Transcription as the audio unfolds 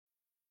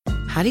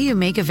how do you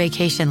make a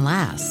vacation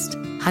last?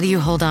 How do you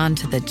hold on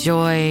to the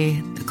joy,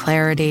 the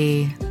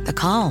clarity, the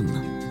calm?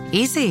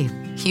 Easy.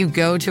 You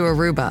go to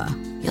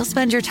Aruba. You'll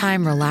spend your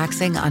time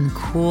relaxing on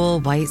cool,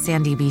 white,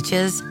 sandy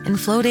beaches and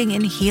floating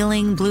in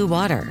healing blue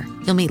water.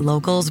 You'll meet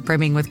locals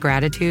brimming with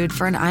gratitude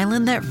for an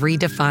island that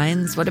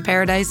redefines what a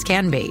paradise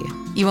can be.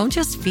 You won't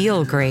just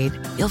feel great,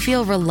 you'll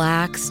feel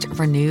relaxed,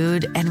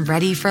 renewed, and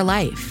ready for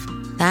life.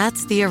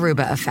 That's the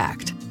Aruba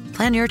effect.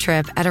 Plan your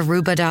trip at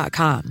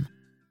Aruba.com.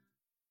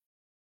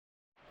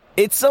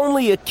 It's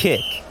only a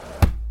kick,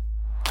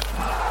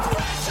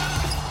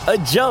 a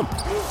jump,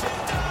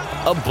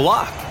 a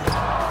block.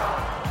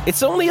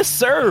 It's only a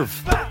serve.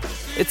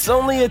 It's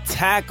only a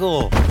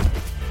tackle,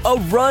 a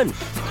run.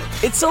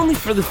 It's only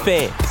for the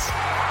fans.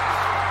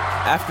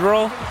 After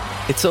all,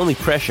 it's only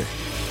pressure.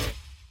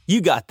 You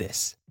got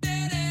this.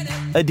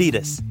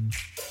 Adidas.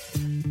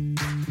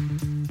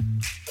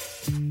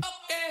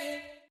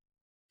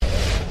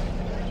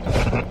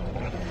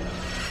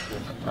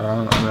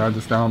 I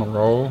just got on a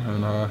roll,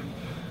 and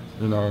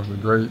the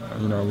great,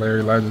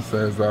 Larry Legend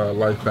says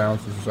life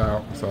balances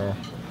out. So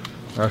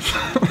that's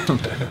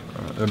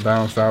it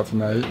balanced out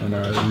tonight, and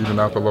it evened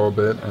up a little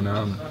bit, and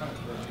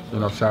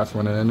shots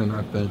went in, and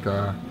I think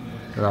I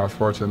was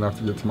fortunate enough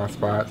to get to my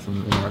spots,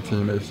 and my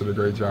teammates did a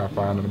great job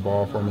finding the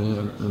ball for me,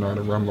 and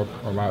the run looked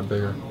a lot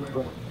bigger.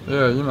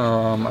 Yeah,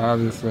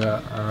 obviously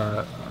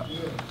I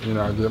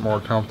get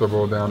more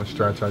comfortable down the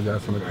stretch, I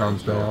guess, when it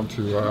comes down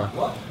to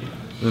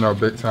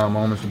big time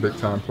moments and big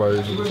time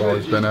plays. It's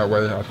always been that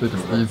way. I think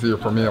it's easier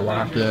for me to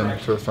lock in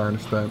to a certain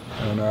extent,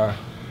 and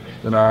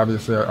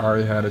obviously I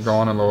already had it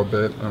going a little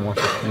bit, and once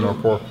the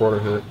fourth quarter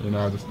hit,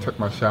 I just took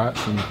my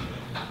shots and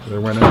they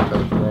went in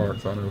and the yard,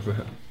 so it was a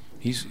hit.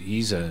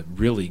 He's a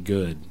really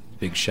good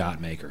big shot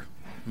maker.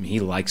 I mean,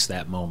 he likes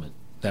that moment.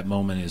 That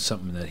moment is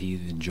something that he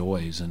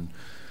enjoys, and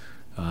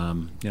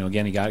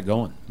again, he got it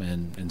going,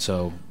 and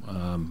so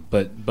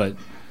but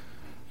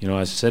as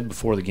I said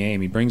before the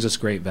game, he brings us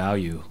great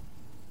value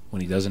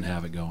when he doesn't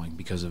have it going,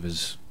 because of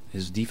his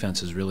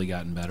defense has really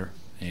gotten better,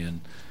 and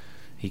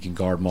he can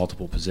guard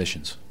multiple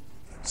positions.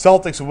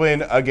 Celtics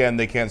win again.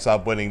 They can't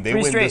stop winning. They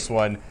win straight. This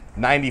one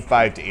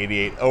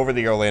 95-88 over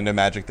the Orlando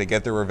Magic. They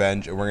get their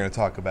revenge, and we're going to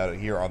talk about it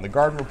here on the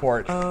Garden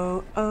Report.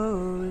 Oh,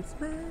 it's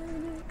magic.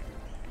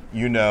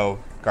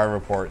 Garden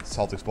Report,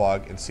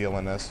 Celticsblog, and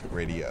CLNS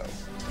Radio.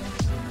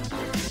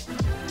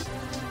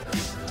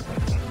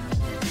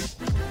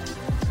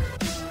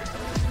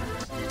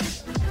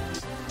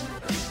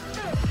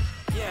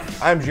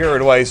 I'm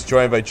Jared Weiss,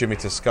 joined by Jimmy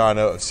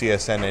Toscano of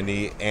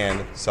CSNNE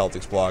and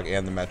Celticsblog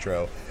and the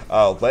Metro.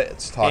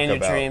 Let's talk and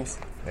about... your dreams.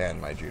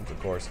 And my dreams,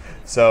 of course.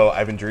 So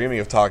I've been dreaming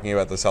of talking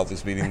about the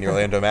Celtics beating the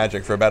Orlando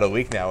Magic for about a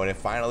week now, and it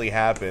finally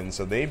happened.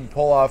 So they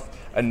pull off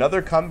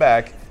another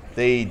comeback.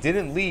 They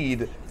didn't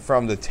lead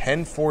from the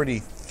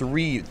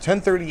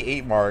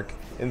 10:38 mark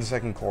in the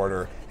second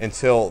quarter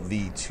until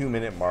the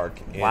 2-minute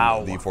mark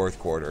in the fourth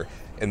quarter,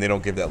 and they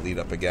don't give that lead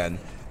up again.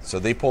 So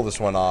they pull this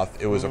one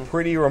off. It was a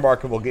pretty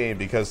remarkable game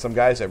because some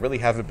guys that really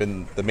haven't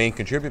been the main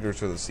contributors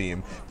to the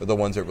team were the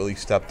ones that really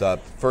stepped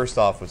up. First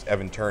off was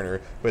Evan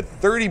Turner with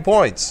 30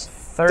 points.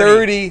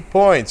 30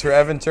 points for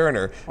Evan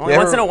Turner.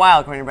 Once in a while,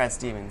 according to Brad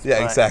Stevens.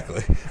 Yeah,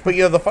 exactly. But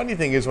the funny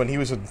thing is when he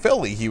was in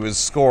Philly, he was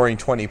scoring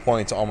 20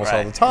 points almost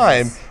all the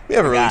time. We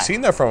haven't really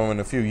seen that from him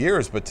in a few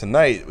years, but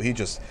tonight he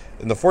just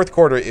in the fourth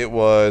quarter it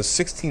was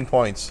 16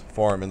 points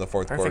for him in the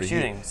fourth quarter. Perfect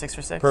shooting, 6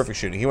 for 6. Perfect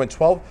shooting. He went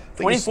 12.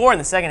 24 in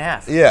the second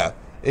half. Yeah.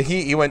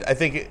 He went, I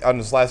think, on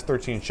his last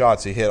 13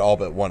 shots, he hit all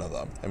but one of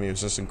them. I mean, it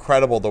was just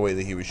incredible the way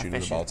that he was shooting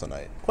the ball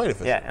tonight. Quite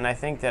efficient. Yeah, and I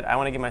think that I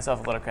want to give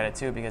myself a little credit,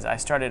 too, because I had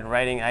to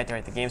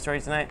write the game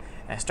story tonight,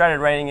 and I started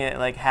writing it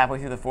like halfway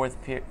through the fourth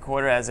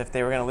quarter as if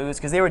they were going to lose,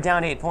 because they were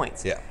down 8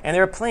 points. Yeah. And they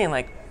were playing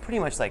pretty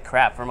much like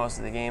crap for most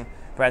of the game.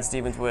 Brad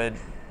Stevens would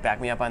back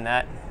me up on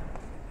that.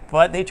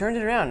 But they turned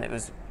it around. It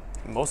was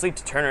mostly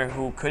to Turner,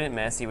 who couldn't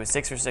miss. He was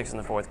 6 for 6 in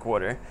the fourth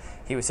quarter.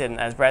 He was hitting,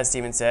 as Brad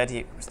Stevens said,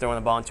 he was throwing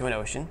the ball into an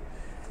ocean.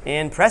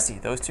 And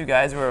Presti, those two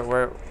guys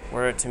were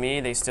to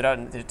me, they stood out,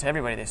 and to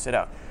everybody, they stood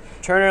out.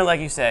 Turner, like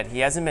you said, he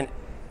hasn't been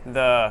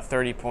the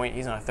 30-point,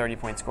 he's not a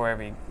 30-point scorer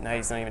every night,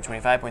 he's not even a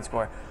 25-point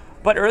scorer.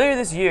 But earlier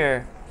this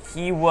year,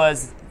 he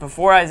was,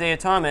 before Isaiah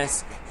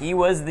Thomas, he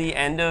was the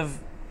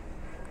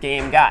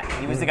end-of-game guy.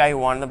 He was the guy who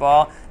wanted the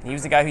ball, and he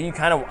was the guy who you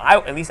kind of,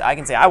 at least I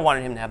can say, I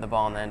wanted him to have the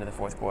ball in the end of the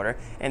fourth quarter.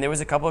 And there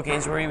was a couple of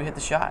games where he would hit the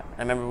shot.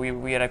 I remember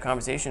we had a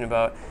conversation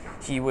about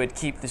he would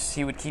keep the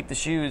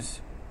shoes,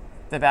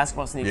 the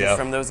basketball sneakers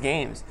from those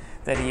games,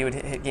 that he would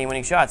hit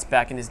game-winning shots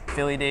back in his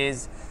Philly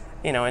days,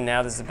 and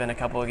now there's been a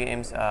couple of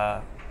games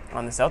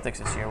on the Celtics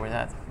this year where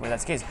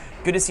that's the case.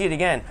 Good to see it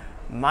again.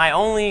 My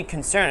only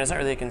concern, it's not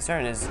really a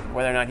concern, is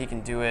whether or not he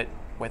can do it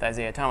with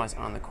Isaiah Thomas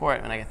on the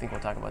court, and I think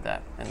we'll talk about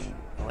that in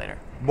a later.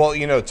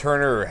 Well,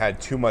 Turner had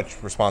too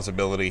much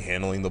responsibility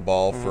handling the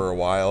ball for a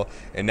while,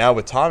 and now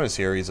with Thomas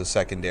here, he's a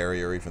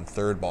secondary or even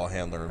third ball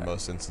handler in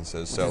most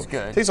instances. So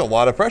it takes a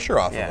lot of pressure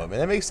off of him,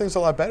 and it makes things a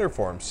lot better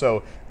for him.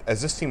 So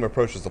as this team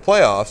approaches the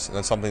playoffs, and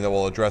that's something that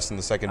we'll address in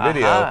the second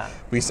video,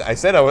 I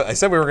said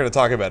we were going to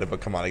talk about it, but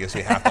come on, I guess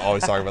we have to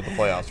always talk about the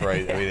playoffs,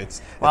 right? I mean, it's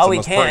the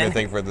most pertinent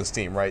thing for this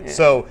team, right? Yeah.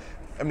 So,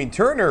 I mean,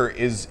 Turner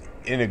is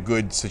in a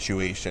good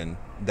situation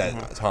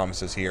that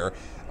Thomas is here.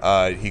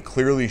 He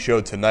clearly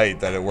showed tonight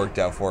that it worked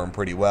out for him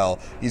pretty well.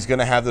 He's going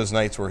to have those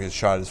nights where his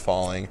shot is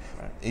falling.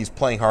 He's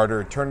playing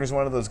harder. Turner's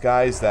one of those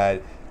guys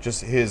that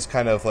just his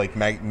kind of like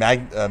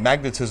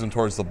magnetism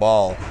towards the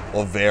ball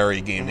will vary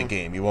game to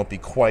game. He won't be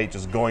quite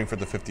just going for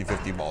the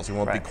 50-50 balls. He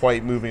won't be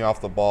quite moving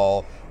off the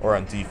ball or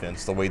on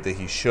defense the way that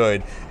he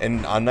should.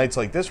 And on nights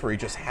like this where he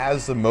just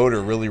has the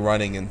motor really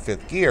running in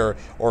fifth gear,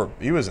 or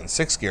he was in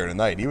sixth gear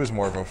tonight. He was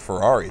more of a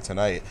Ferrari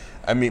tonight.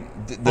 I mean,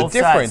 the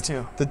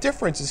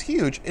difference is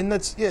huge. And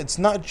it's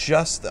not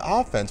just the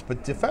offense,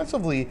 but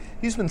defensively,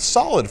 he's been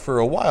solid for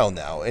a while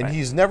now. And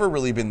he's never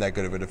really been that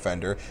good of a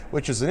defender,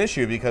 which is an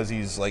issue because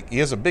he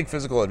has a big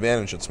physical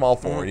advantage at small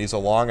forward. He's a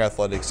long,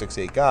 athletic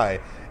 6'8" guy.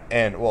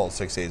 And,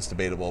 6'8" is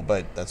debatable,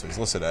 but that's what he's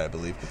listed at, I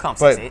believe. We'll call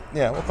him 6'8".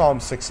 Yeah, we'll call him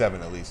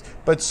 6'7" at least.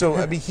 But so,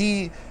 I mean,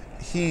 he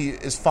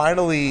is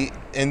finally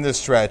in this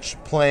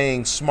stretch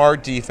playing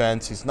smart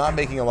defense. He's not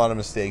making a lot of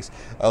mistakes.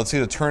 Let's see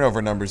the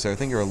turnover numbers there. I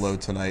think you're low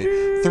tonight.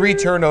 3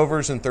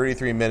 turnovers in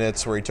 33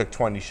 minutes where he took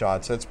 20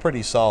 shots. That's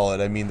pretty solid.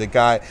 I mean, the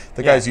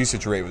guy's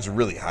usage rate was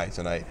really high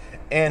tonight.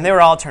 And they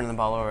were all turning the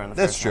ball over in the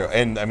first true. half.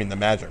 And, I mean, the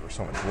Magic were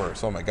so much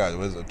worse. Oh, my God. It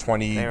was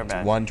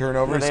 21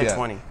 turnovers? No, they had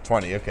 20.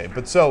 20, okay.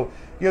 But so,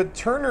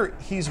 Turner,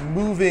 he's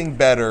moving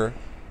better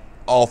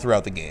all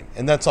throughout the game,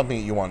 and that's something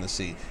that you want to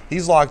see.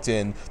 He's locked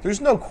in.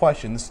 There's no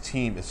question this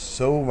team is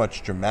so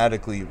much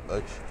dramatically,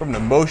 from an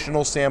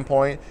emotional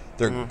standpoint,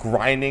 they're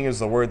grinding is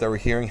the word that we're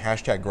hearing.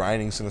 Hashtag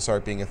grinding is going to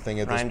start being a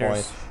thing at this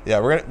point. Yeah,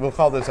 we'll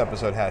call this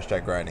episode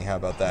hashtag grinding. How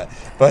about that?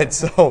 But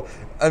so,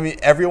 I mean,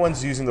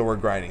 everyone's using the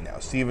word grinding now.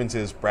 Stevens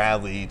is,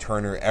 Bradley,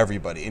 Turner,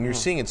 everybody. And you're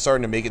seeing it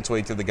starting to make its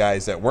way to the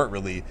guys that weren't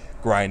really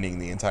grinding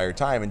the entire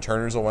time, and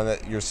Turner's the one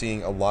that you're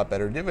seeing a lot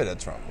better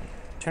dividends from.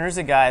 Turner's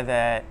a guy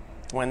that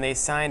when they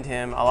signed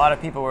him, a lot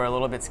of people were a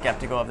little bit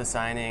skeptical of the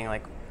signing.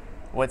 Like,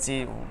 what's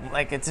he,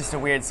 like, it's just a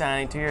weird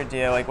signing, 2-year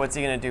deal. Like, what's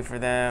he going to do for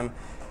them?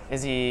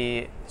 Is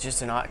he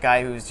just a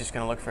guy who's just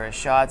going to look for his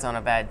shots on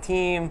a bad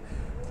team?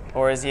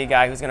 Or is he a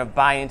guy who's going to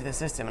buy into the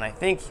system? And I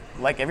think,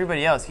 like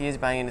everybody else, he is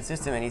buying into the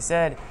system. And he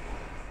said,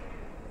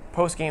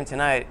 post-game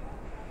tonight,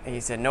 he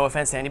said, no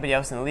offense to anybody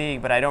else in the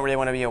league, but I don't really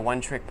want to be a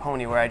one-trick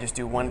pony where I just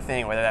do one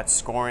thing, whether that's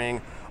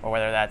scoring or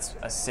whether that's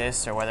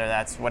assists or whether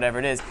that's whatever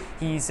it is.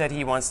 He said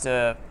he wants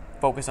to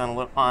focus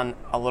on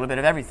a little bit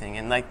of everything.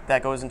 And like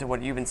that goes into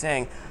what you've been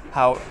saying,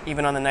 how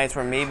even on the nights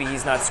where maybe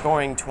he's not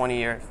scoring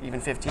 20 or even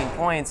 15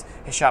 points,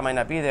 his shot might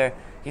not be there,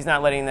 he's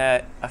not letting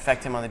that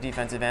affect him on the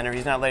defensive end, or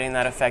he's not letting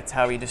that affect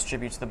how he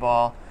distributes the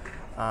ball.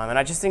 And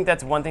I just think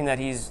that's one thing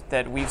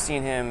that we've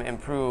seen him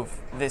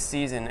improve this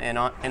season and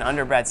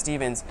under Brad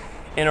Stevens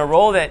in a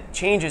role that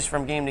changes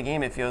from game to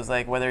game, it feels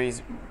like, whether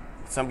he's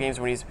some games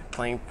when he's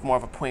playing more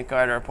of a point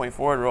guard or a point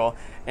forward role,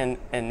 and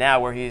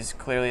now where he's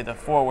clearly the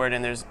forward,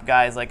 and there's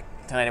guys like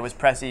tonight it was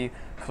Pressey,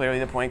 clearly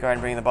the point guard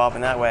and bringing the ball up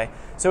in that way.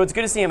 So it's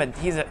good to see him.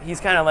 He's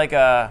kind of like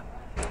a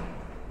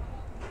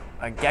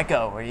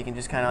gecko where he can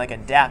just kind of like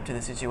adapt to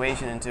the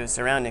situation and to his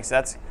surroundings. So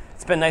it's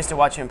been nice to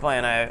watch him play,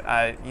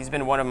 and he's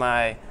been one of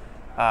my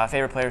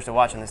favorite players to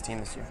watch on this team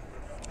this year.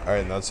 All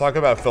right, now let's talk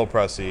about Phil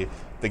Pressey,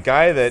 the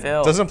guy that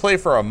doesn't play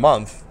for a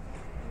month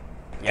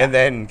and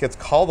then gets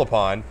called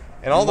upon.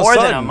 And all of a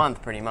sudden, more than a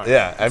month, pretty much.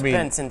 Yeah, it's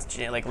been since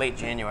late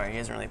January. He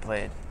hasn't really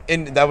played.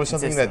 And that was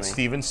something that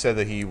Stevens said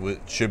that he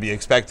should be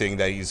expecting,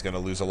 that he's going to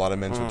lose a lot of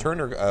minutes with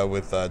Turner,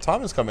 with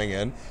Thomas coming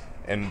in.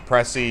 And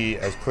Pressey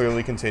has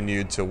clearly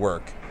continued to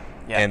work,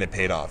 and it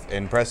paid off.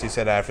 And Pressey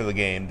said after the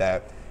game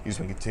that he's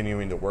been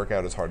continuing to work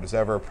out as hard as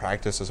ever,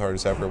 practice as hard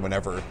as ever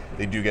whenever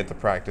they do get to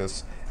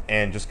practice,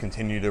 and just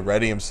continue to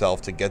ready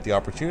himself to get the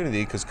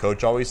opportunity, because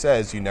Coach always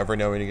says you never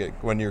know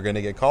when you're going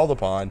to get called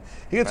upon.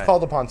 He gets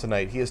called upon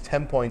tonight. He has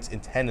 10 points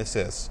and 10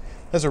 assists.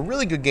 That's a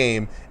really good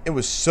game. It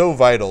was so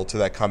vital to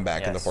that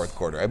comeback in the fourth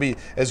quarter. I mean,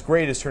 as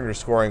great as Turner's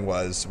scoring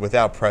was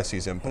without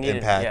Pressey's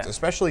impact,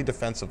 especially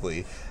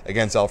defensively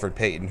against Elfrid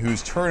Payton,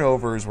 whose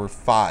turnovers were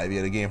 5. He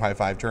had a game-high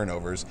 5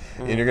 turnovers,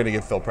 and you're going to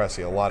give Phil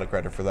Pressey a lot of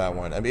credit for that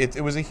one. I mean,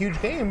 it was a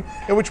huge game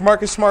in which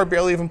Marcus Smart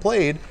barely even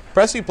played.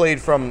 Pressey played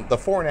from the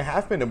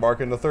 4.5-minute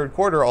mark in the third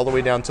quarter all the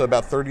way down to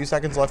about 30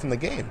 seconds left in the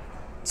game.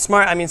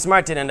 Smart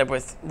did end up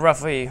with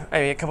roughly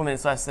a couple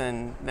minutes less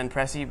than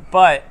Pressey,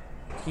 but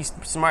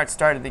Smart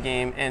started the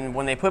game, and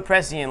when they put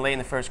Pressey in late in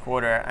the first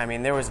quarter, I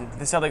mean, the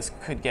Celtics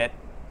could get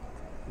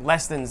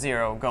less than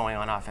 0 going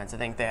on offense. I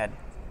think they had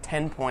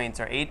 10 points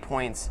or 8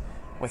 points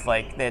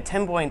they had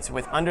 10 points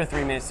with under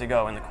 3 minutes to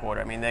go in the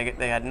quarter. I mean,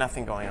 they had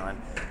nothing going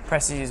on.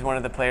 Pressey is one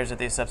of the players that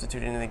they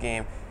substituted into the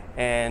game,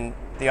 and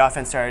the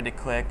offense started to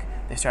click.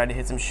 They started to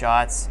hit some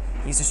shots.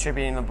 He's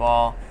distributing the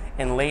ball,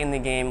 And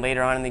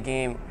later on in the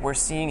game, we're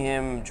seeing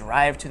him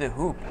drive to the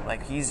hoop.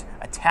 Like, he's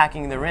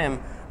attacking the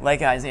rim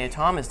like Isaiah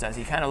Thomas does.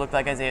 He kind of looked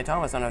like Isaiah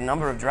Thomas on a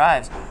number of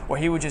drives where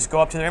he would just go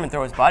up to the rim and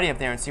throw his body up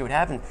there and see what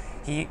happened.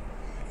 I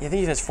think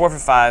he was 4 for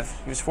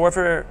 5. He was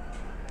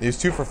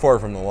 2 for 4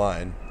 from the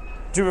line.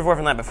 2 for 4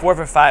 from the line, but 4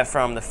 for 5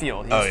 from the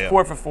field. He was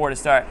 4 for 4 to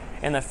start.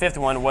 And the fifth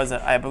one was,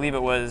 I believe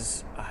it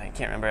was, I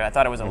can't remember. I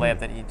thought it was a layup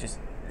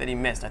that he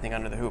missed, I think,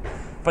 under the hoop.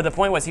 But the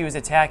point was, he was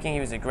attacking, he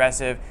was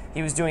aggressive,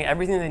 he was doing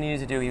everything they needed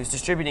to do. He was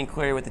distributing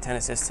clearly with the 10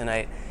 assists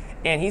tonight.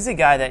 And he's a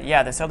guy that,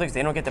 the Celtics,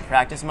 they don't get to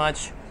practice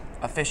much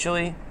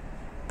officially,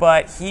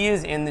 but he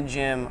is in the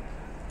gym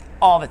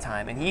all the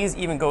time. And he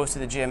even goes to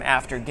the gym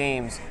after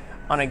games.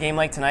 On a game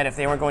like tonight, if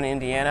they weren't going to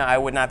Indiana, I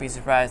would not be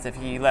surprised if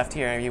he left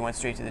here and he went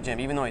straight to the gym,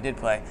 even though he did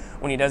play.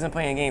 When he doesn't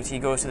play in games, he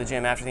goes to the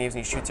gym after the games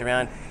and he shoots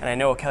around. And I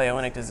know Kelly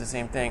Olynyk does the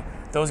same thing.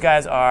 Those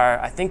guys are,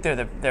 I think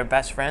they're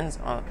best friends.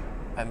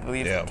 I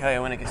believe Kelly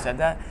Olynyk has said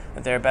that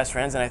they're best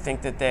friends, and I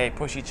think that they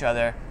push each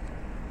other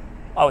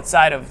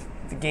outside of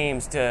the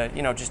games to,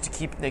 just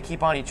to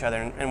keep on each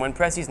other. And when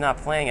Presti's not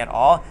playing at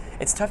all,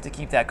 it's tough to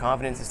keep that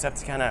confidence. It's tough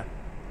to kind of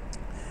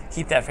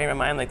keep that frame of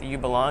mind like that you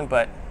belong.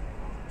 But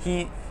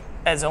he,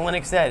 as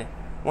Olynyk said,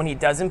 when he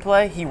doesn't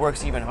play, he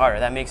works even harder.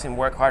 That makes him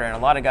work harder. And a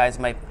lot of guys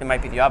it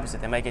might be the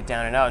opposite. They might get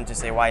down and out and just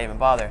say, why even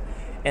bother?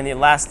 And the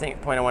last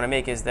point I want to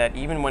make is that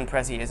even when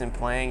Presti isn't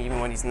playing, even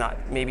when he's not,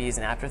 maybe he's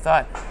an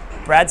afterthought,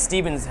 Brad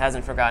Stevens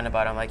hasn't forgotten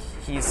about him. Like,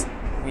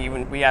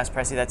 we asked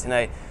Presti that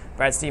tonight.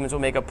 Brad Stevens will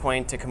make a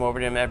point to come over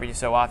to him every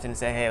so often and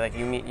say, hey, like,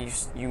 you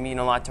mean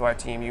a lot to our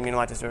team. You mean a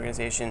lot to this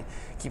organization.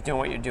 Keep doing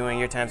what you're doing.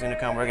 Your time's going to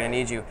come. We're going to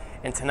need you.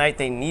 And tonight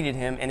they needed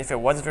him. And if it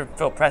wasn't for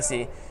Phil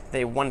Presti,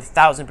 they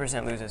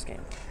 1,000% lose this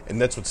game. And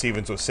that's what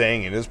Stevens was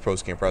saying in his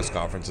post-game press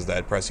conference, is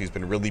that Presti's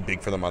been really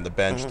big for them on the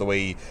bench, the way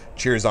he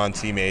cheers on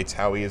teammates,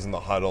 how he is in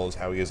the huddles,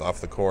 how he is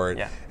off the court,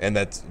 and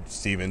that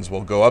Stevens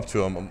will go up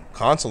to him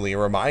constantly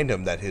and remind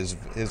him that his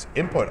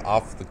input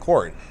off the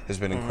court has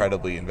been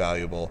incredibly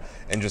invaluable.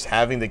 And just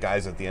having the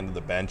guys at the end of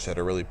the bench that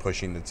are really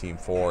pushing the team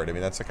forward, I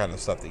mean, that's the kind of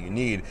stuff that you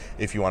need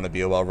if you want to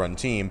be a well-run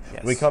team.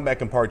 When we come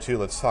back in part 2,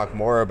 let's talk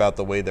more about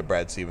the way that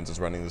Brad Stevens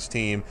is running this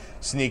team.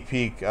 Sneak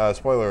peek,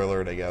 spoiler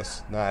alert, I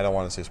guess. No, I don't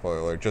want to say spoiler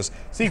alert. Just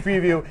sneak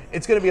preview.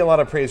 It's going to be a lot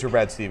of praise for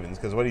Brad Stevens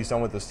because what he's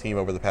done with this team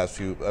over the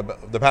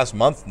past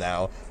month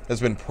now has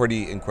been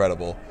pretty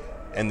incredible.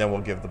 And then we'll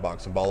give the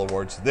Box and Ball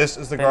Awards. This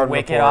is the Garden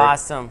Report. Wicked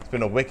awesome. It's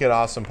been a wicked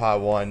awesome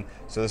Pod 1.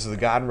 So this is the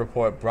Garden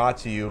Report brought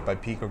to you by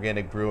Peak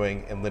Organic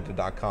Brewing and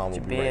Linda.com.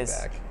 We'll be right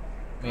back.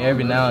 I mean,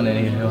 every now and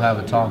then he'll have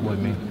a talk with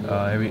me.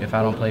 If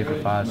I don't play for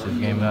 5-6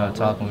 games, he'll have a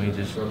talk with me,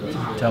 just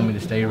tell me to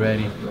stay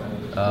ready.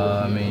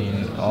 I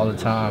mean, all the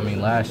time. I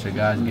mean, last year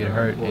guys get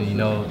hurt, and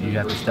you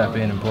have to step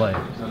in and play.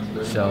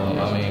 So,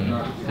 I mean,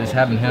 just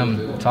having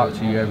him talk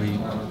to you every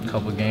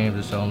couple games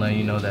or so and letting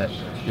you know that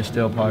you're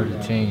still part of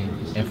the team.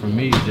 And for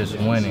me, just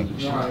winning.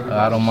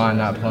 I don't mind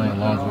not playing as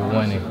long as we're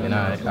winning, and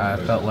I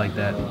felt like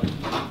that.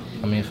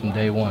 I mean, from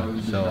day one.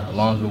 So as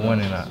long as we're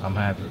winning, I'm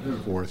happy.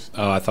 Fourth.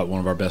 I thought one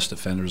of our best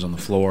defenders on the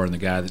floor, and the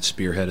guy that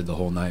spearheaded the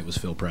whole night was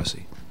Phil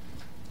Presti.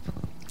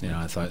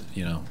 I thought,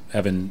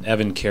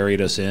 Evan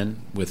carried us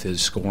in with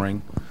his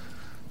scoring.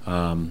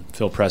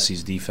 Phil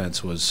Presti's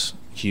defense was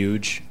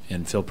huge,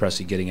 and Phil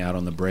Presti getting out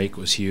on the break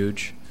was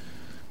huge.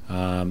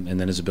 And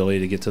then his ability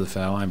to get to the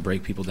foul line,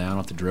 break people down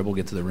off the dribble,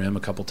 get to the rim a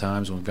couple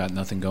times when we've got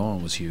nothing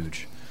going was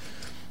huge.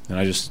 And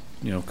I just,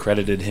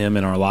 credited him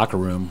in our locker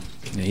room.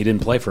 He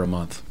didn't play for a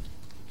month.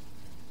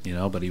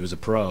 But he was a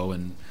pro,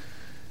 and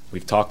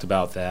we've talked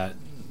about that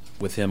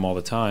with him all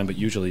the time, but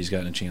usually he's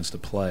gotten a chance to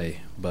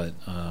play. But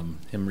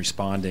him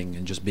responding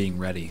and just being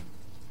ready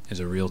is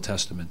a real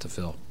testament to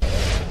Phil.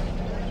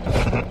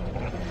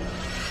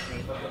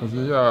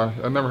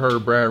 I never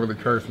heard Brad really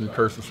curse, and he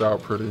cursed us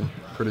out pretty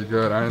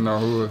good. I didn't know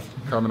who was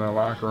coming in the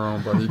locker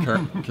room, but he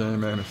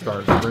came in and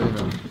started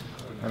screaming,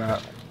 and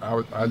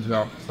I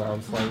jumped, so I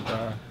was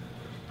like,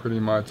 pretty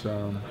much,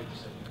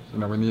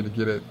 we need to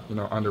get it,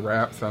 under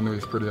wraps. I knew he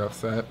was pretty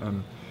upset,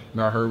 and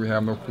I heard we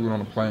have no food on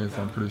the plane,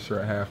 so I'm pretty sure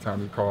at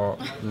halftime he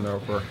called,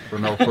 for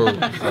no food.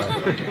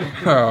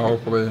 So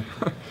hopefully,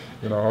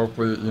 we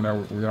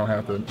don't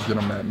have to get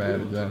him that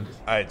mad again.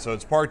 All right, so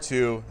it's part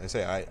 2. They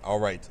say, all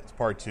right, it's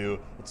part 2.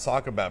 Let's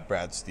talk about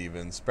Brad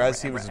Stevens. Brad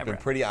Stevens has been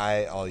pretty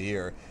high all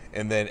year,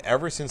 and then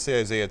ever since the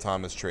Isaiah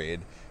Thomas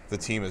trade, the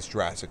team has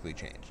drastically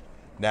changed.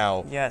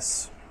 Now,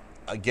 yes.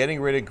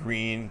 Getting rid of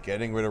Green,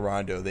 getting rid of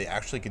Rondo, they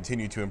actually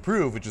continue to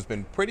improve, which has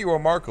been pretty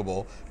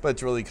remarkable, but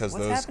it's really because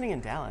What's happening in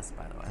Dallas,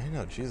 by the way? I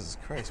know, Jesus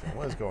Christ, man,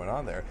 what is going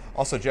on there?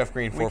 Also, Jeff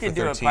Green, 4 for 13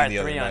 the other night. We could do a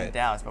part 3 on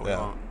Dallas, but we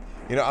won't.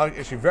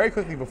 Actually, very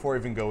quickly before we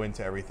even go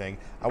into everything,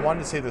 I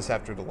wanted to say this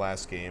after the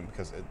last game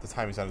because the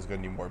timing's not as good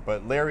anymore.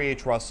 But Larry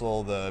H.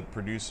 Russell, the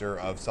producer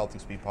of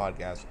Celticsblog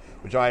podcast,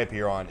 which I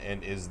appear on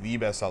and is the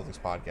best Celtics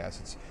podcast.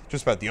 It's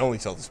just about the only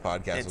Celtics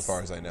podcast as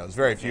far as I know. There's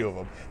very few of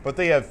them. But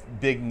they have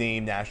big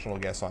name national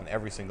guests on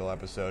every single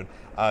episode.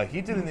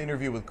 He did an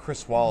interview with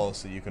Chris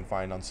Wallace that you can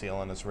find on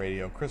CLNS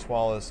Radio. Chris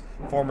Wallace,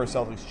 former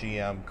Celtics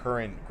GM,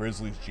 current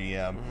Grizzlies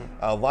GM.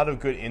 A lot of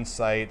good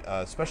insight,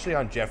 especially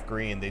on Jeff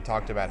Green. They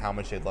talked about how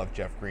much they love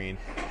Jeff Green.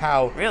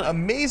 How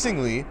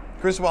amazingly,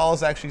 Chris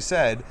Wallace actually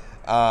said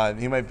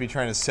he might be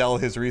trying to sell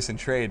his recent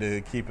trade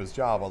to keep his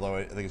job, although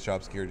I think his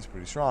job security is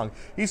pretty strong.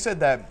 He said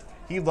that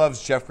he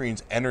loves Jeff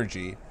Green's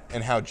energy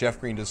and how Jeff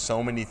Green does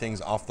so many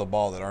things off the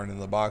ball that aren't in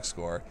the box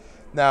score.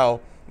 Now,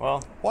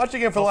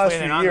 watching him for the last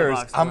few years,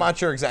 I'm not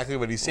sure exactly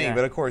what he's seeing,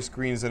 but of course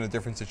Green's in a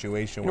different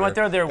situation where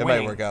they're it winning.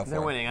 might work out for They're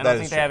him. winning. I don't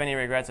think they have any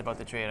regrets about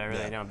the trade. I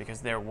really don't,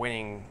 because they're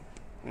winning,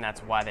 and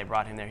that's why they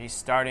brought him there. He's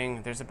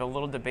starting. There's a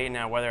little debate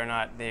now whether or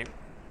not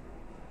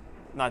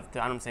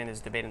I'm saying there's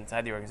debate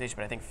inside the organization,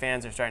 but I think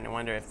fans are starting to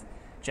wonder if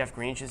Jeff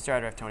Green should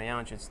start or if Tony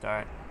Allen should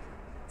start.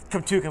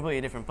 Two completely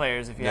different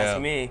players, if you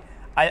ask me.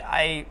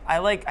 I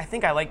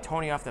think I like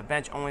Tony off the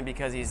bench only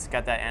because he's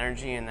got that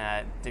energy and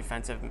that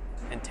defensive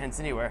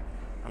intensity where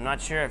I'm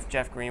not sure if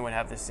Jeff Green would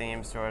have the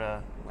same sort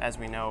of, as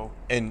we know.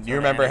 And you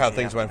remember how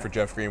things went for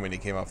Jeff Green when he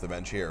came off the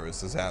bench here. It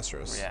was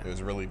disastrous. Yeah. It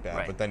was really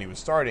bad. But then he was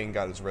starting,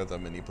 got his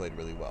rhythm, and he played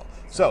really well.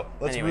 So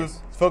let's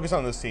focus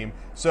on this team.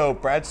 So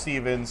Brad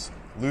Stevens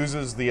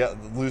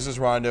loses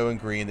Rondo and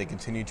Green. They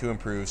continue to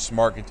improve.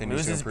 Smart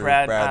continues to improve.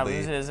 Bradley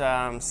loses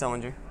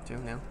Sillinger too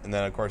now. And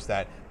then of course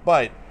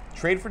but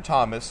trade for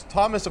Thomas.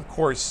 Thomas, of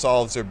course,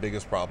 solves their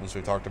biggest problems.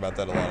 We've talked about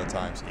that a lot of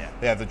times. Yeah.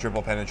 They have the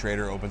dribble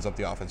penetrator, opens up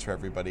the offense for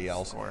everybody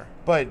else.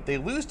 But they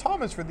lose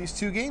Thomas for these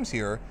 2 games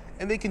here,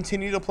 and they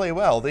continue to play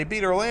well. They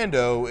beat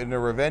Orlando in a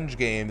revenge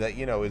game that,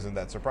 isn't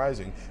that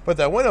surprising. But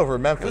that win over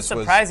Memphis was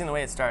surprising the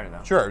way it started,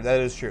 though. Sure,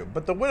 that is true.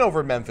 But the win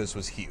over Memphis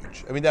was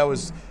huge. I mean, that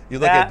was, you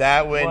look at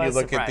that win, you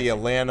look at the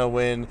Atlanta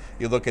win,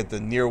 you look at the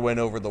near win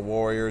over the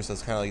Warriors.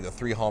 That's kind of like the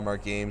 3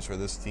 hallmark games for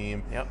this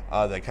team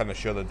that kind of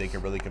show that they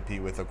can really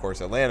compete with, of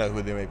course, Atlanta,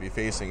 who they might be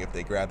facing if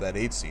they grab that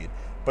 8 seed.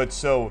 But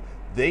so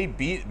they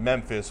beat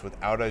Memphis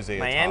without Isaiah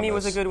Miami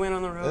Thomas. was a good win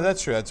on the road.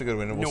 That's true. That's a good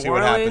win. And we'll New see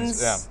Orleans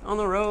what happens. On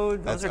the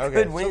road. Those are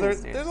good wins.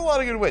 So there's a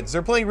lot of good wins.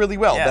 They're playing really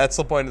well. That's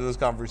the point of this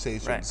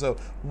conversation. Right. So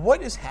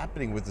what is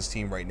happening with this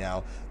team right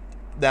now?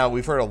 Now,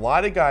 we've heard a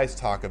lot of guys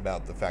talk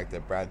about the fact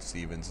that Brad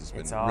Stevens has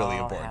been really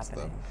important to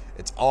them.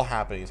 It's all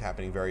happening. It's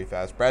happening very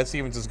fast. Brad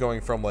Stevens is going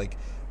from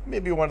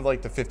maybe one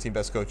of the 15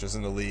 best coaches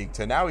in the league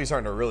to now he's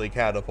starting to really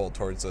catapult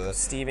towards the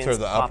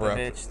upper.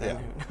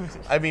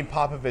 I mean,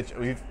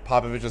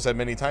 Popovich has said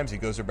many times he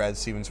goes to Brad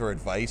Stevens for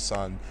advice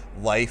on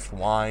life,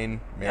 wine,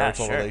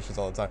 marital relations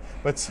all the time.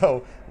 But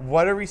so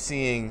what are we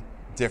seeing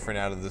different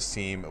out of this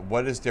team?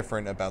 What is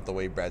different about the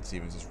way Brad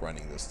Stevens is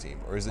running this team?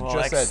 Or is it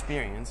just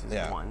experience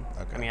is one.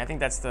 Okay. I mean, I think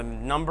that's the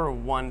number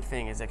one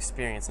thing is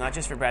experience, not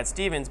just for Brad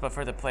Stevens, but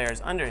for the players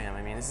under him.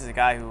 I mean, this is a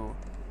guy who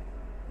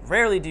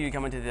rarely do you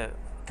come into the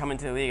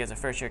league as a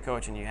first-year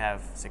coach and you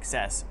have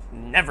success.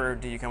 Never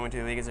do you come into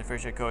the league as a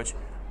first-year coach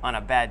on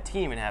a bad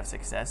team and have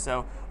success.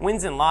 So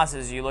wins and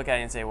losses, you look at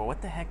it and say, well,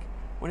 what the heck?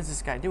 What is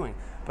this guy doing?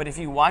 But if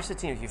you watch the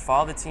team, if you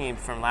follow the team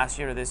from last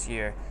year to this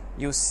year,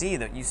 you see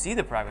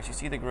the progress, you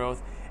see the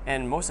growth,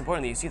 and most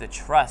importantly, you see the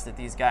trust that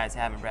these guys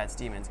have in Brad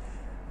Stevens.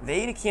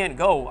 They can't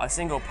go a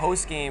single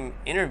post-game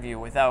interview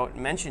without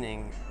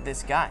mentioning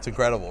this guy. It's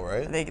incredible,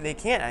 right? They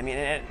can't. I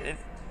mean,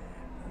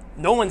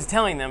 no one's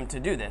telling them to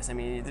do this. I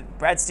mean,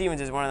 Brad Stevens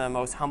is one of the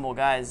most humble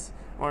guys,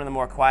 one of the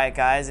more quiet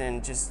guys,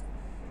 and just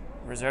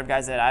reserved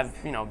guys that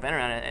I've been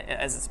around,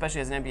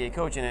 especially as an NBA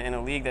coach in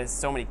a league that's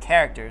so many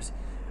characters.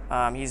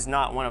 He's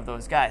not one of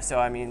those guys. So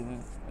I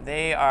mean,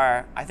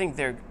 I think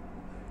they're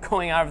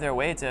going out of their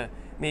way to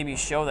maybe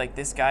show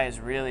this guy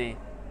is really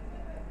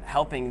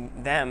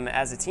helping them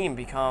as a team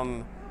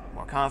become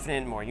more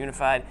confident, more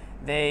unified.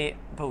 They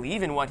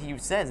believe in what he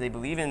says. They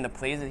believe in the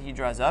plays that he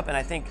draws up, and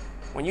I think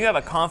when you have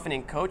a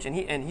confident coach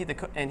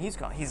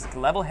he's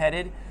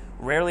level-headed,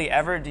 rarely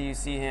ever do you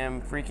see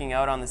him freaking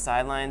out on the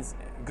sidelines,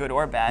 good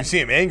or bad. You see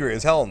him angry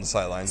as hell on the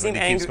sidelines, but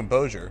he keeps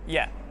composure.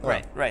 Yeah,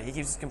 right. He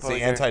keeps his composure.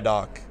 It's the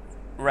anti-Doc.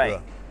 Right,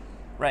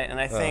 right,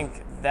 and I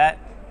think that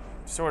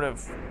sort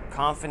of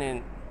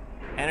confident,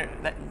 and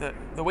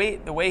the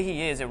way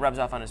he is, it rubs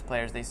off on his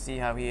players. They see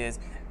how he is.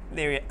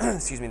 They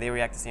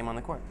react the same on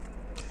the court.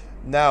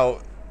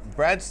 Now,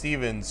 Brad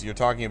Stevens, you're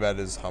talking about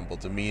his humble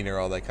demeanor,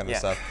 all that kind of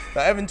stuff.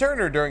 Now, Evan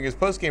Turner, during his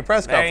post-game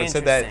press conference,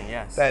 said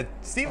that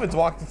Stevens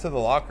walked into the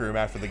locker room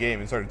after the game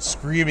and started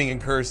screaming and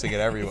cursing at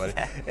everybody.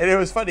 And it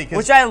was funny.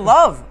 Which I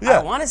love. Yeah.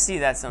 I want to see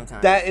that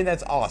sometimes.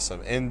 That's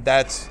awesome. And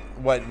that's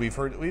what we've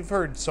heard. We've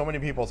heard so many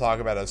people talk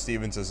about how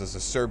Stevens is this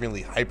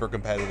disturbingly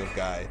hyper-competitive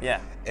guy.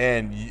 Yeah.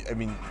 And, I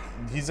mean,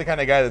 he's the kind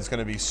of guy that's going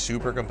to be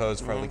super composed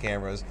in front of the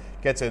cameras,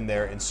 gets in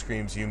there and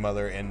screams, "You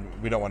mother," and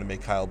we don't want to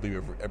make Kyle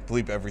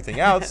bleep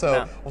everything out,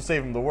 so we'll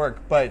save him the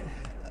work. But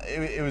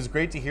it was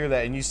great to hear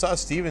that. And you saw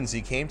Stevens,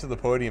 he came to the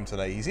podium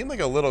tonight. He seemed like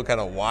a little kind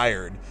of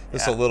wired,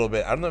 just a little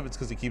bit. I don't know if it's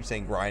because he keeps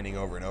saying grinding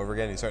over and over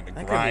again. He's starting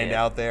to grind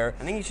out there.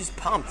 I think he's just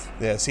pumped.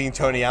 Yeah, seeing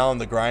Tony Allen,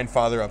 the grind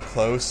father, up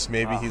close,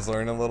 maybe he's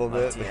learning a little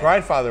bit. The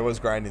grind father was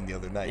grinding the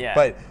other night. Yeah.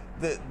 But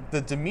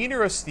the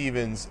demeanor of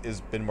Stevens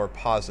has been more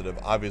positive,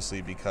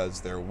 obviously,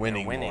 because they're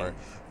winning more.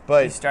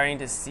 But he's starting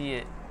to see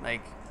it,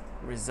 like,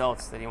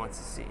 results that he wants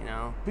to see,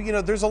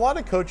 But, there's a lot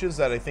of coaches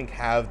that I think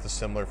have the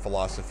similar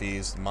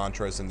philosophies,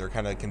 mantras, and their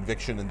kind of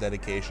conviction and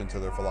dedication to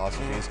their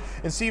philosophies.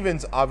 And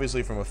Stevens,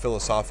 obviously, from a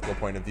philosophical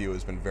point of view,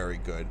 has been very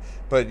good.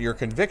 But your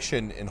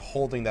conviction in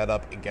holding that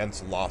up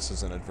against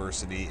losses and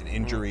adversity and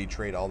injury,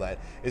 trade, all that,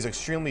 is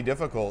extremely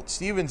difficult.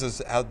 Stevens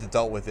has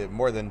dealt with it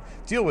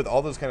deal with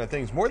all those kind of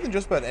things, more than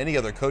just about any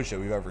other coach that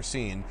we've ever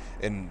seen,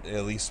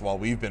 at least while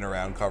we've been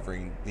around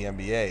covering the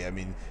NBA. I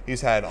mean,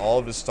 he's had all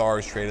of his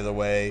stars traded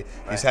away.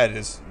 He's had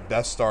his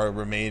best star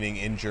remaining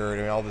injured,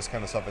 and all this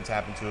kind of stuff that's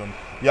happened to him.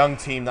 Young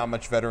team, not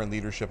much veteran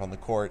leadership on the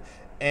court.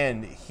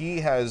 And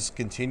he has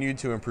continued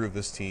to improve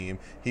this team.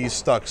 He's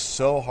stuck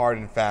so hard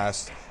and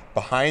fast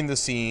behind the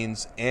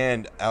scenes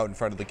and out in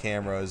front of the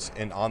cameras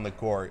and on the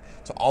court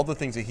to all the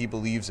things that he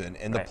believes in.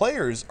 And the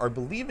players are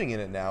believing in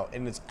it now,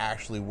 and it's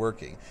actually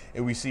working.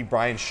 And we see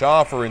Brian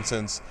Shaw, for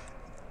instance,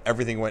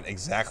 everything went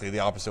exactly the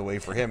opposite way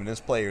for him, and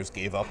his players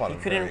gave up on him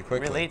very quickly. He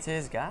couldn't relate to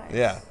his guys.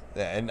 Yeah,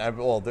 and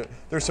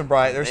there's some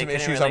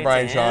issues on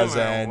Brian Shaw's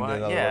end.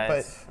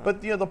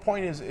 But the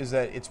point is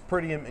that it's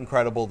pretty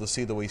incredible to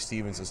see the way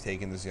Stevens has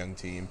taken this young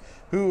team,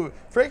 who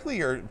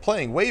frankly are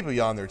playing way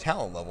beyond their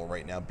talent level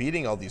right now,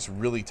 beating all these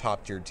really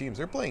top tier teams.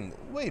 They're playing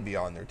way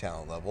beyond their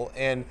talent level,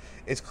 and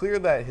it's clear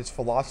that his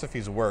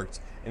philosophies worked,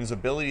 and his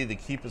ability to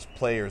keep his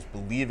players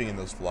believing in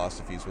those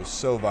philosophies was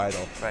so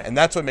vital, and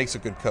that's what makes a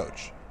good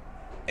coach.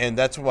 And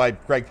that's why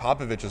Greg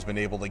Popovich has been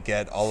able to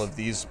get all of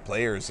these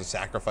players to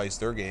sacrifice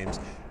their games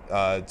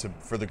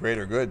for the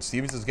greater good.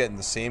 Stevens is getting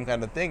the same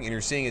kind of thing, and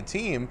you're seeing a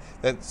team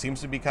that seems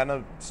to be kind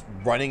of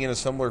running in a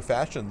similar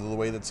fashion to the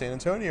way that San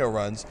Antonio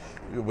runs,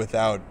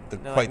 without the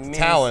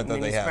talent that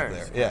they have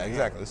there. Yeah,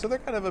 exactly. So they're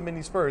kind of a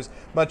mini Spurs,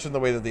 much in the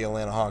way that the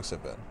Atlanta Hawks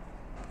have been.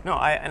 No,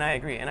 I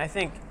agree. And I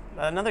think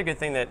another good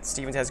thing that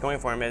Stevens has going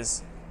for him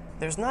is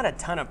there's not a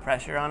ton of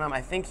pressure on him.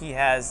 I think he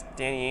has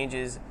Danny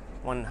Ainge's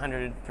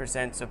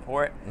 100%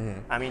 support.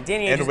 I mean,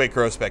 Danny Ainge... And Wade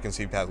Grossbeck and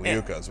Steve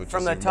Pagliuca's, which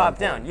from is the top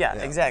down. Yeah,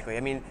 exactly. I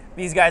mean,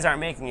 these guys aren't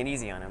making it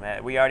easy on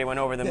him. We already went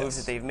over the moves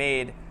that they've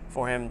made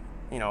for him,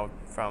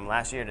 from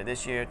last year to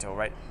this year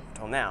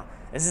till now.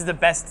 This is the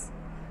best...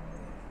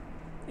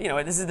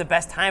 this is the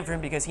best time for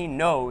him because he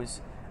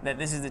knows that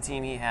this is the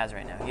team he has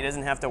right now. He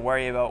doesn't have to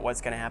worry about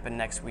what's going to happen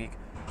next week,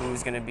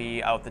 who's going to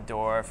be out the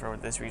door for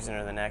this reason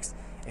or the next.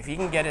 If he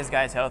can get his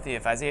guys healthy,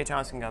 if Isaiah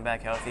Thomas can come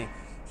back healthy,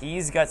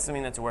 he's got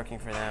something that's working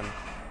for them.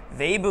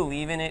 They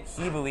believe in it,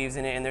 he believes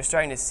in it, and they're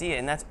starting to see it,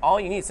 and that's all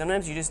you need.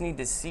 Sometimes you just need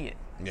to see it.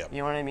 Yep. You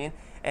know what I mean?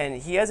 And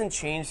he hasn't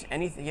changed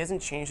anything. He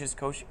hasn't changed his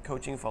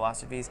coaching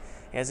philosophies.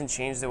 He hasn't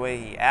changed the way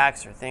he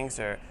acts or thinks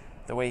or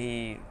the way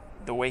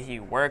he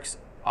works.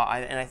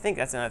 And I think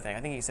that's another thing. I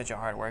think he's such a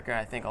hard worker.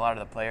 I think a lot of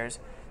the players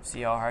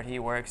see how hard he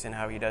works and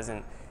how he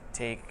doesn't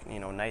take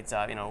nights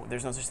off.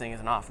 There's no such thing as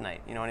an off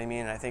night. You know what I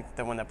mean? And I think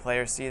that when the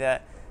players see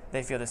that,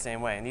 they feel the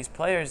same way. And these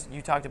players,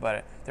 you talked about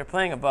it, they're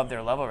playing above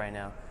their level right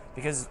now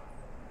because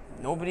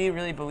nobody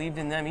really believed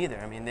in them either.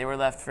 I mean, they were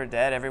left for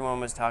dead. Everyone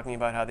was talking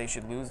about how they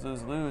should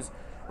lose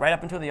right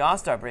up until the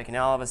All-Star break. And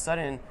now all of a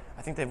sudden,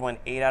 I think they've won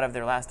 8 out of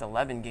their last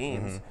 11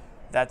 games.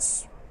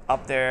 That's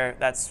up there.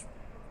 That's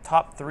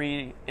top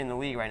 3 in the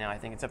league right now. I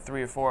think it's up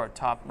 3 or 4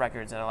 top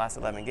records in the last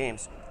 11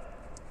 games.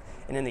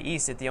 And in the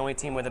East, the only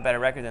team with a better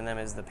record than them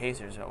is the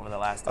Pacers over the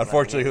last.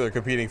 Unfortunately, who they're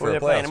competing for a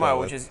playoff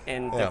tomorrow,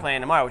 they're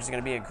playing tomorrow, which is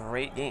going to be a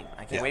great game.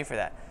 I can't wait for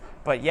that.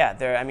 But yeah,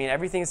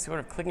 everything's sort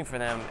of clicking for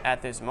them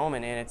at this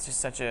moment, and it's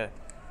just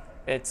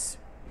it's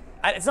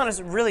not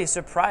really a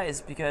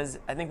surprise because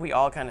I think we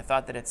all kind of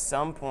thought that at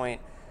some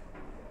point,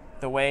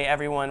 the way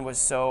everyone was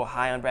so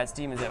high on Brad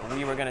Stevens, that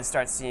we were going to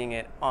start seeing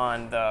it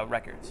on the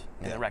records.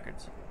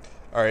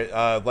 All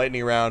right,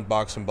 lightning round,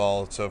 boxing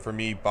ball. So for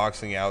me,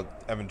 boxing out,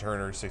 Evan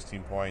Turner,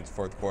 16 points,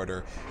 fourth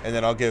quarter. And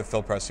then I'll give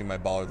Phil Pressing my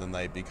baller of the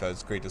night because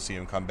it's great to see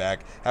him come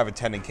back, have a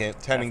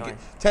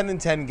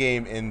 10-10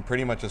 game in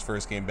pretty much his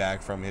first game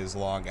back from his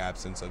long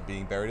absence of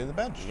being buried in the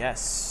bench.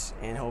 Yes,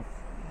 and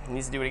he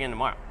needs to do it again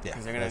tomorrow. Yeah,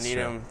 because they're going to need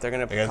him. They're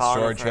going to against call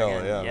George him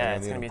for Hill. Yeah,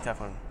 it's going to be a tough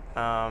one.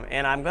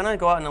 And I'm going to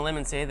go out on a limb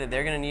and say that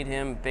they're going to need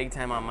him big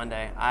time on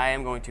Monday. I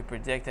am going to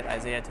predict that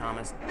Isaiah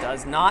Thomas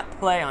does not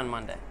play on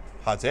Monday.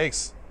 Hot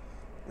takes.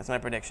 That's my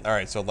prediction. All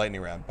right, so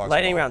lightning round.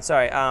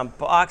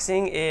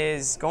 Boxing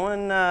is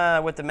going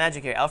with the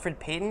Magic here. Alfred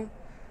Payton,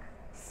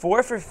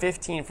 4 for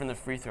 15 from the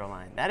free throw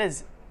line. That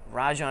is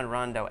Rajon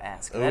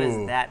Rondo-esque. That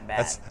is that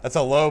bad. That's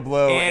a low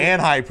blow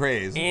and high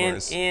praise, of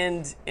course.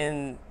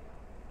 And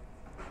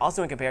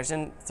also in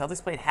comparison,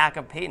 Celtics played hack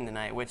up Payton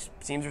tonight, which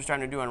seems we're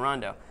starting to do on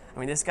Rondo. I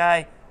mean, this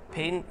guy,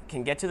 Payton,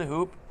 can get to the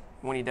hoop.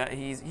 When he does,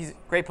 he's a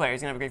great player.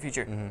 He's going to have a great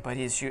future. But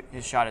his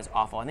shot is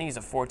awful. I think he's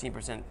a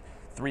 14%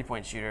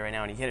 3-point shooter right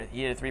now, and he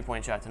hit a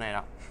 3-point shot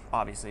tonight,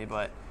 obviously,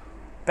 but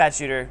bad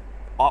shooter,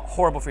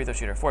 horrible free throw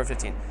shooter, 4 of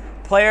 15.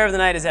 Player of the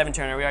night is Evan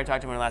Turner. We already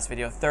talked about him in the last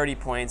video. 30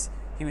 points.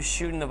 He was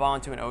shooting the ball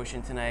into an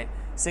ocean tonight.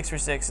 6 for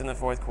 6 in the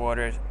fourth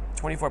quarter.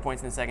 24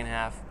 points in the second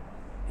half.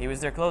 He was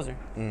their closer.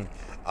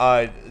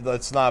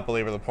 Let's not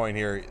belabor the point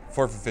here.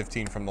 4 for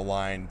 15 from the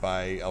line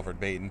by Elfrid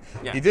Payton.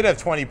 Yeah. He did have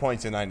 20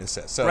 points and 9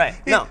 assists. So right.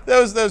 that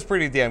was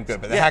pretty damn good.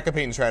 But the Hack of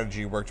Payton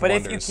strategy worked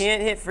wonders. But if you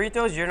can't hit free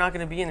throws, you're not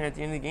going to be in there at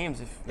the end of the games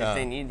if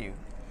they need you.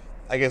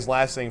 I guess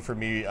last thing for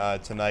me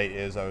tonight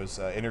is I was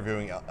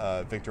interviewing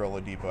Victor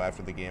Oladipo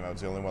after the game. I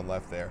was the only one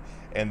left there.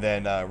 And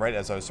then right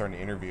as I was starting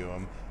to interview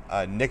him,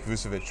 Nick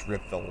Vucevic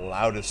ripped the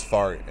loudest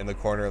fart in the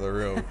corner of the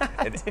room.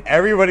 And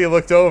everybody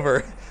looked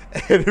over,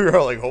 and we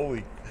were like,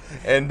 holy.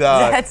 And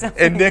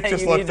Nick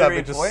just looked up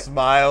and just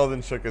smiled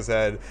and shook his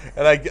head.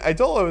 And I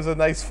told him it was a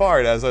nice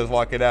fart as I was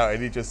walking out,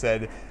 and he just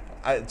said,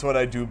 it's what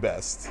I do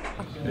best.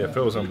 Yeah,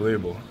 Phil was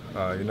unbelievable.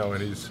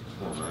 And he's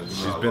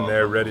been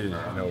there ready,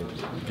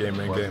 game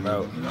in, game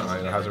out.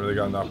 Hasn't really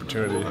gotten the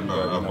opportunity,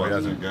 but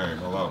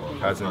he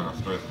hasn't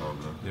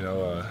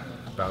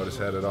bowed his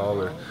head at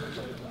all or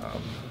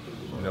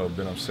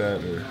been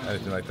upset or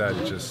anything like that.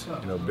 He's just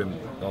been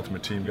the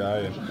ultimate team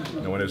guy,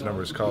 and when his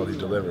number is called, he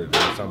delivered.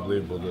 It's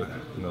unbelievable.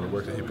 The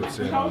work that he puts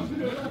in on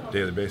a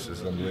daily basis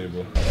is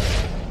unbelievable.